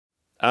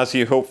As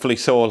you hopefully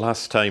saw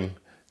last time,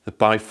 the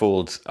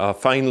bifolds are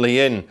finally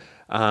in,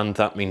 and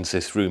that means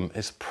this room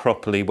is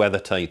properly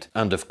weathertight.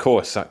 And of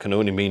course, that can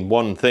only mean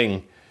one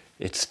thing.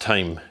 It's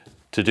time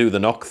to do the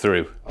knock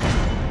through.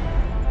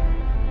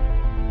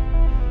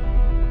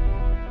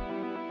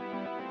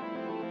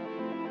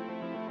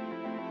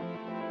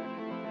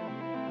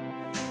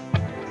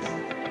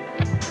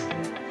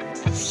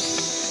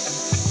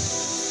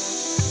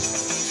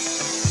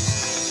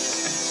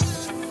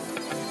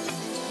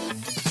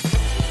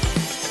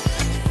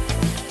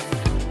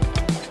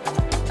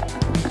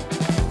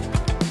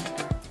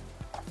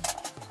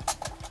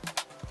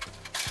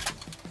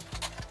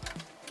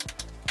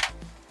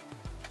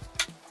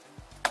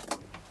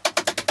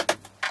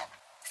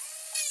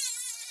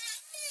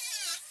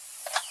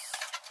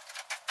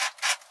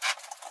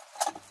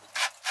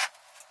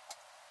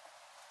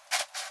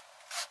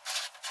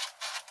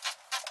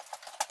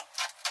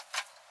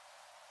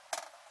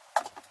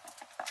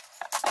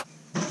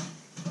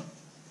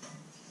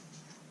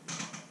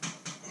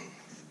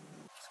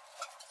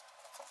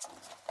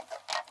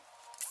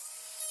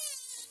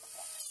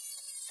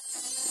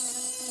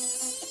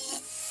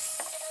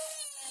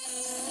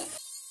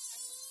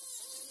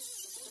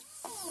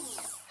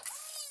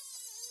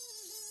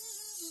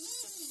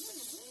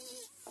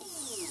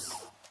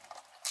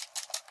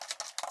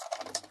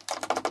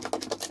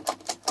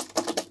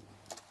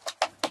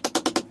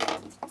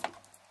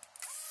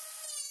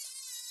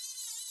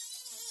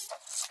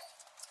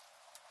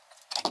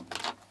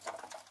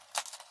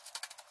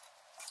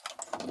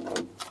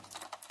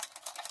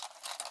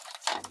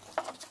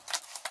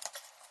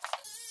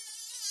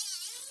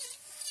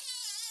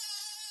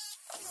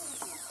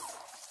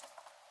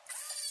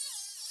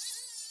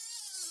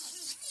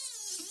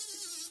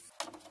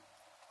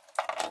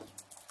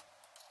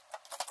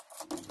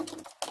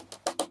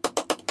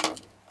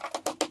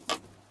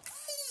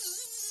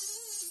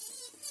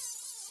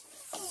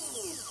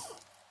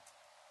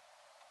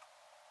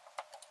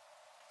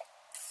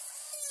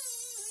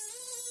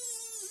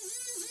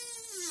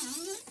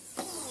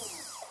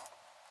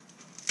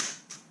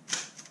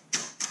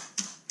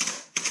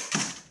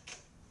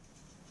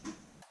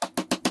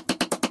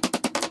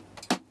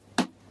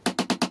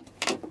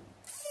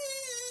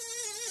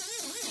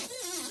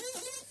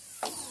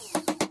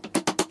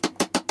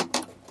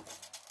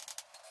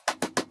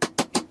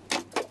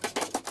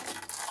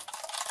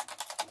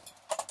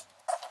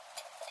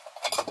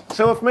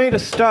 So I've made a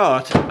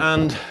start,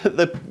 and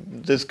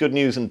there's good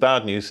news and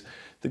bad news.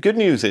 The good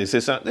news is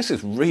that this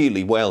is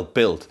really well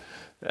built.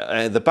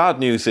 The bad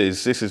news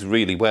is this is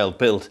really well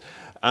built,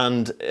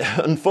 and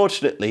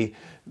unfortunately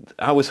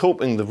I was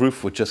hoping the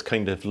roof would just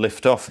kind of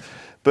lift off.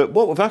 But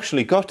what we've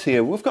actually got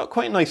here, we've got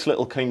quite a nice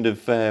little kind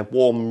of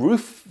warm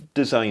roof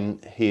design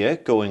here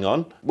going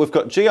on. We've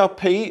got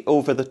GRP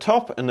over the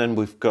top, and then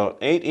we've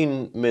got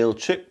 18mm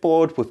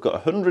chipboard, we've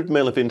got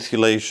 100mm of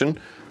insulation,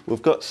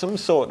 we've got some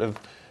sort of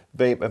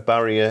vapor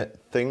barrier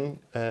thing,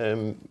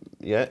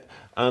 yeah,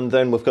 and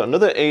then we've got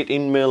another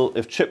 18mm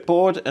of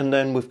chipboard, and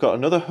then we've got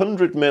another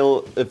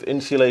 100mm of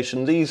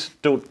insulation. These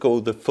don't go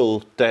the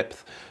full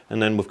depth,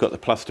 and then we've got the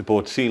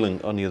plasterboard ceiling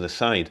on the other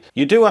side.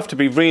 You do have to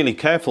be really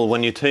careful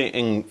when you're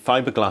taking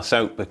fiberglass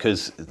out,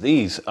 because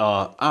these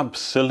are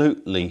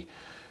absolutely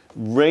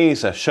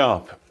razor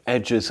sharp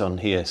edges on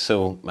here.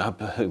 So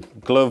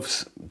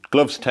gloves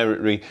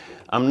territory.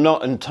 I'm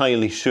not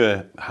entirely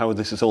sure how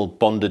this is all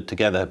bonded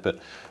together, but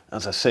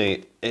as I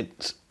say,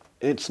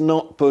 it's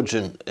not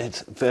budging.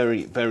 It's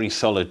very, very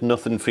solid.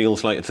 Nothing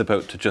feels like it's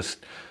about to just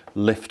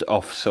lift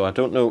off. So I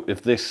don't know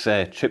if this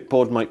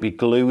chipboard might be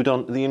glued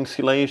onto the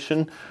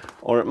insulation,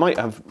 or it might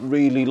have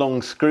really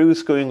long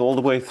screws going all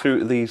the way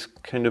through to these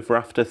kind of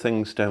rafter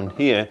things down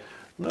here.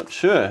 I'm not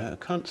sure. I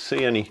can't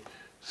see any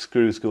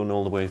screws going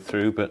all the way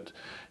through, but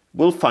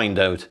we'll find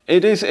out.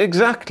 It is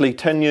exactly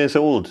 10 years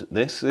old,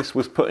 this. This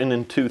was put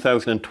in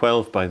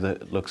 2012 by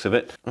the looks of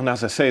it. And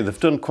as I say, they've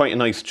done quite a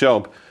nice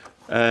job.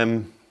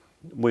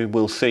 We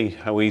will see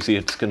how easy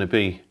it's going to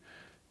be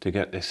to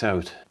get this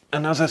out.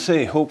 And as I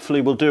say,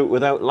 hopefully we'll do it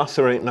without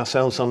lacerating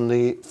ourselves on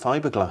the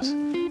fiberglass.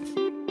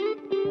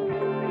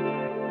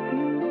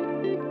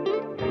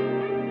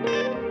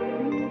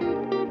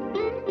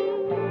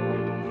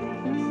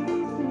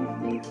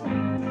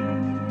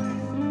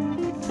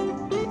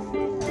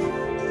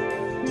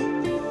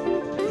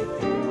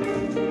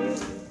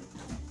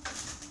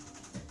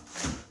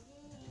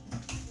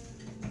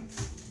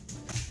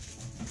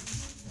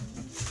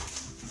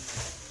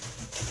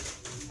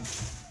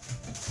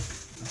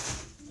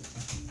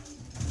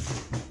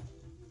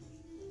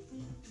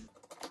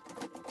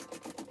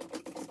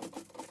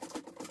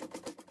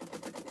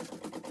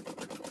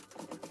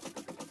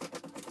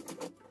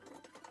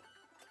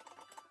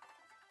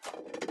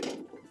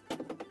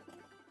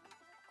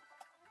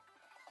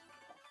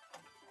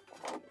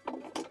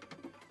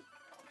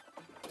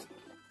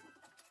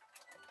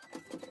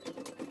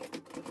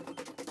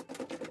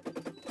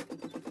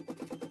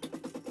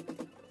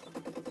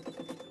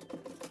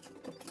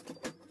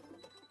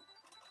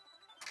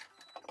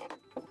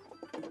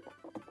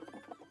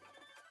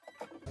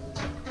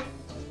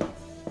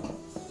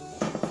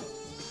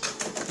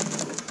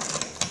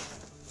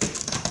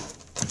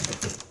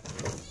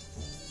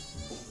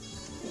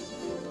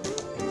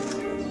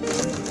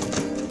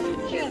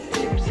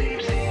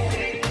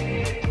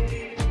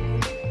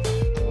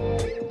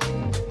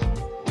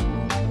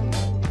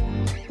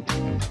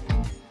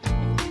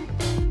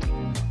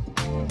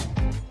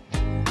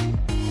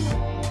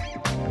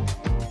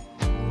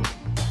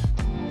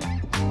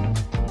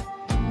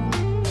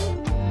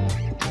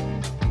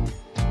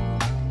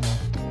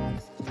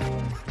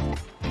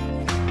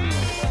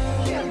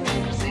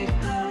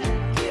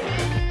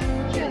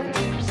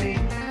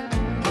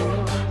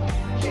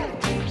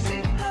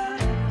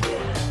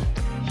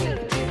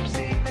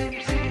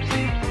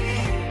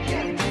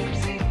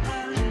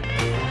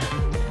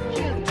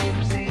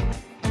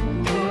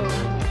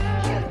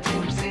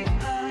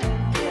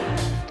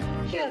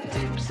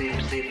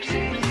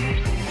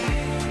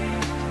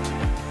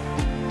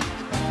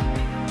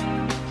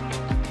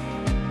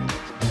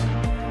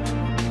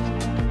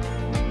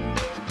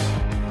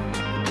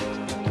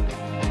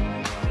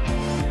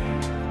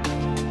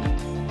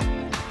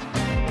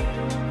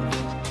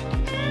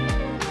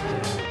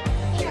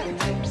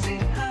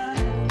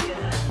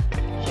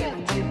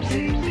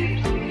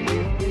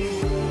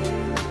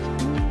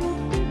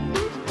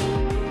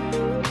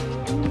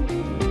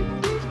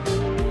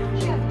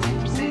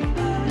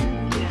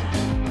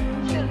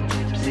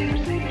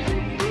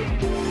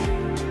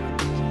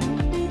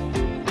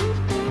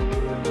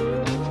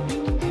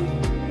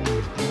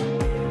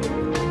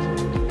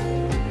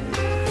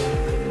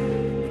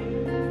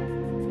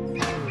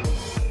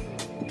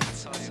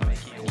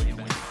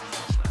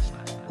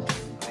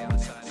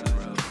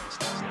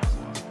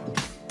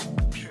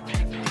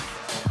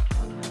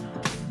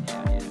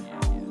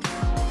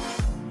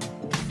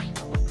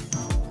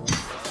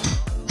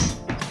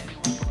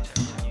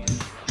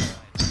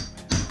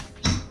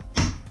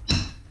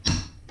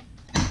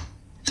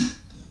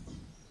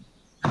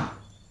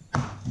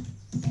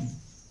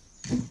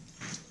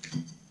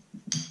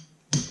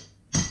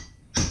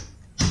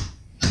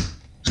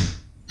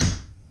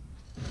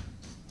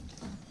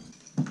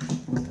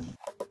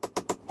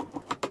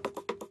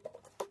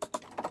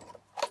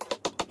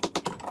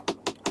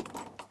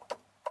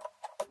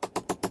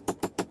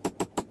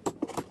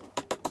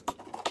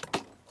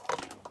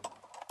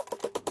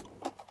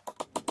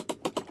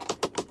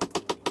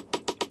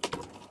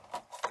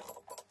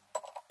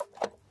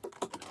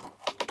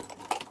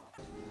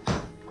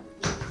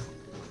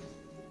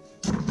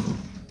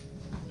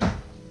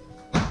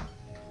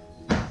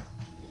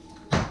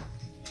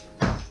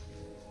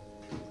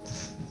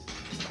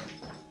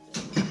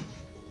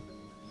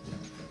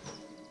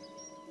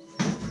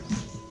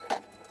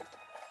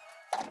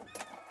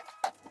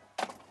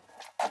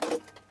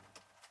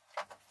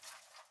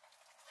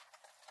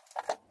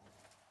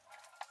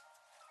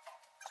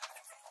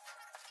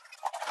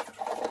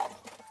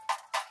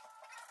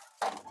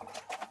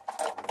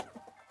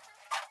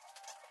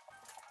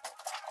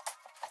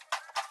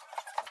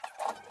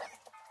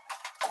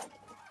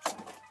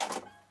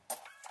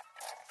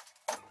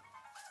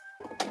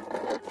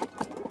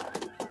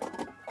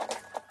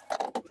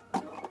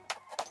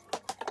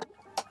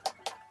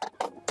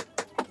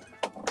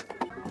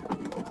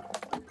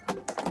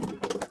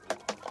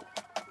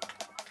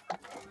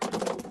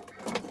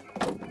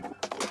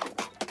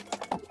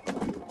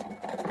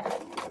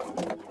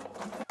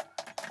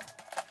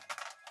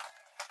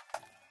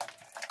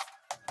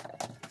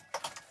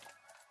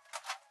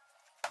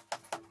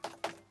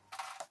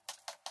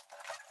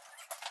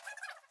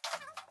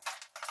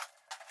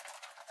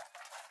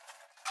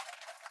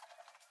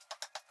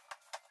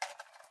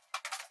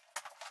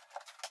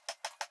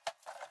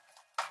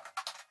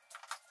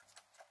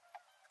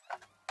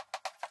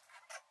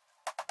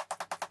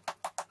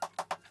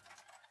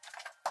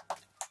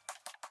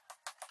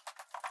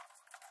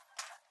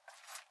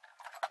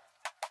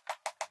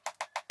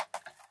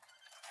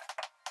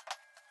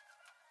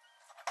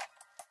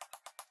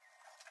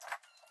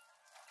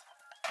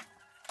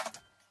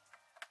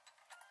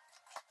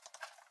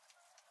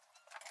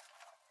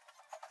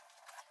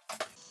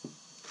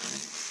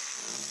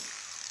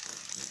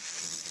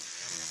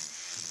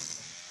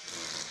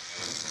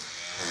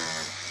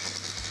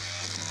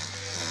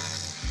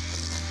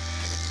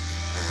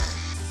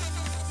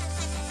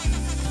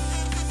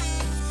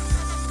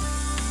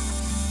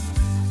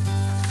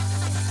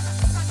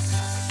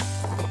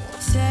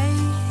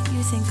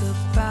 think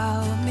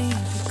about me,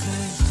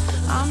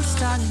 because I'm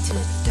starting to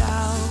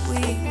doubt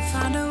we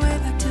found a way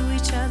back to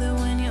each other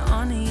when you're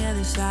on the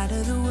other side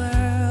of the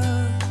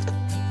world.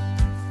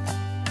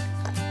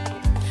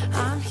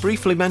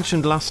 Briefly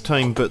mentioned last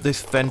time, but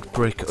this vent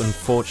brick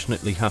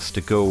unfortunately has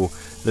to go.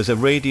 There's a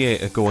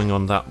radiator going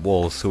on that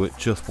wall, so it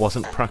just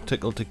wasn't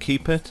practical to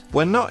keep it.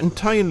 We're not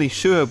entirely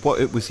sure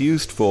what it was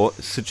used for.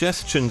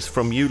 Suggestions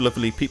from you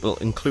lovely people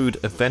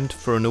include a vent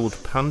for an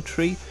old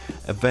pantry,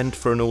 a vent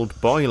for an old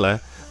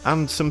boiler,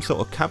 and some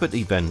sort of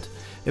cavity vent.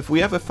 If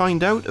we ever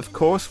find out, of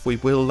course, we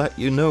will let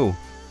you know.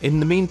 In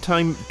the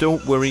meantime,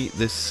 don't worry,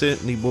 this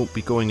certainly won't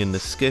be going in the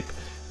skip.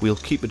 We'll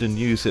keep it and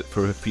use it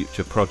for a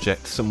future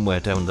project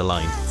somewhere down the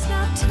line.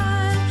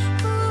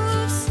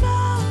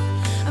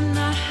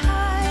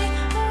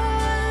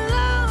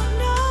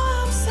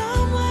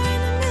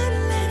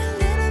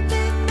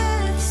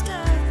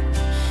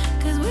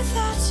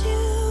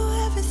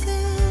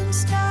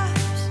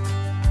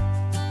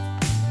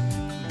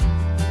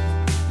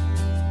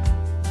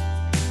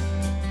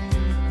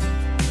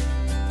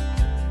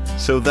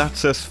 So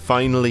that's us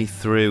finally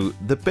through.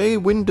 The bay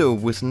window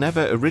was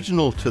never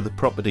original to the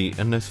property,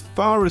 and as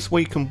far as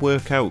we can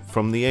work out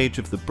from the age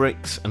of the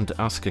bricks and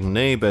asking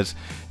neighbours,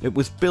 it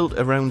was built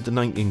around the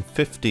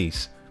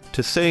 1950s.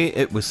 To say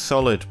it was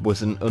solid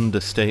was an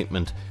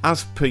understatement.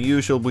 As per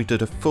usual, we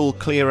did a full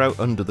clear out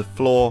under the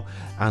floor,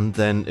 and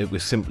then it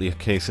was simply a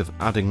case of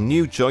adding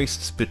new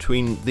joists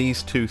between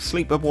these two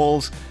sleeper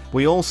walls.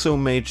 We also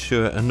made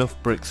sure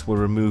enough bricks were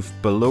removed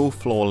below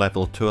floor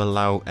level to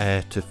allow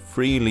air to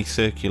freely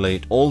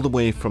circulate all the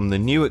way from the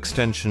new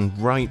extension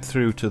right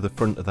through to the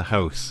front of the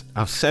house.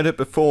 I've said it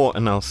before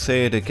and I'll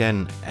say it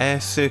again, air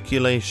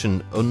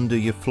circulation under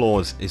your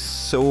floors is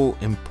so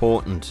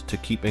important to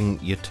keeping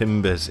your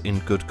timbers in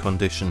good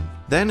condition.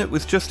 Then it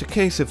was just a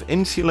case of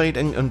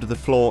insulating under the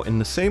floor in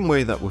the same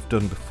way that we've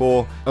done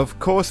before. Of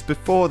course,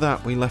 before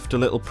that we left a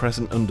little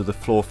present under the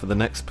floor for the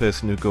next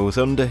person who goes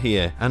under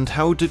here. And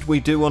how did we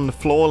do on the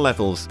floor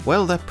levels?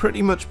 Well, they're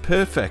pretty much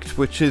perfect,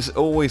 which is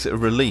always a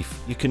relief.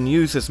 You can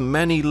use as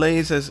many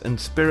lasers and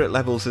spirit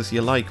levels as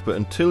you like, but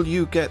until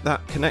you get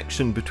that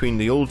connection between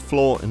the old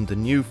floor and the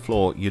new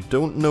floor, you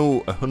don't know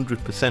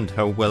 100%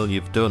 how well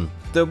you've done.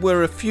 There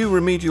were a few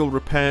remedial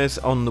repairs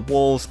on the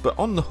walls, but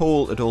on the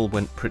whole it all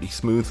went pretty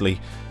smoothly.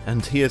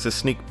 And here's a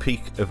sneak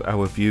peek of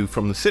our view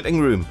from the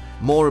sitting room.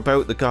 More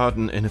about the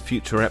garden in a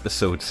future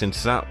episode,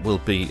 since that will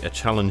be a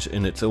challenge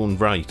in its own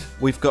right.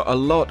 We've got a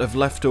lot of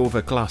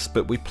leftover glass,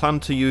 but we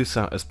plan to use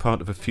that as part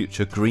of a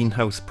future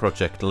greenhouse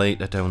project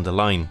later down the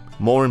line.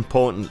 More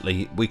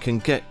importantly, we can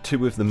get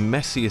two of the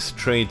messiest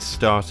trades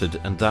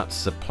started, and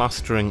that's the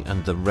plastering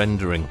and the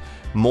rendering.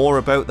 More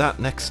about that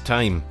next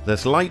time.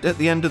 There's light at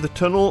the end of the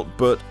tunnel,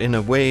 but in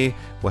a way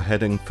we're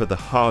heading for the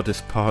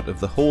hardest part of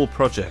the whole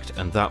project,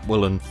 and that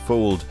will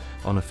unfold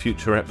on a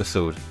future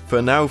episode.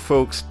 For now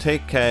folks,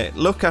 take care,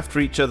 look after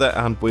each other,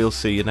 and we'll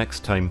see you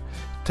next time.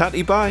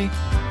 Tatty bye!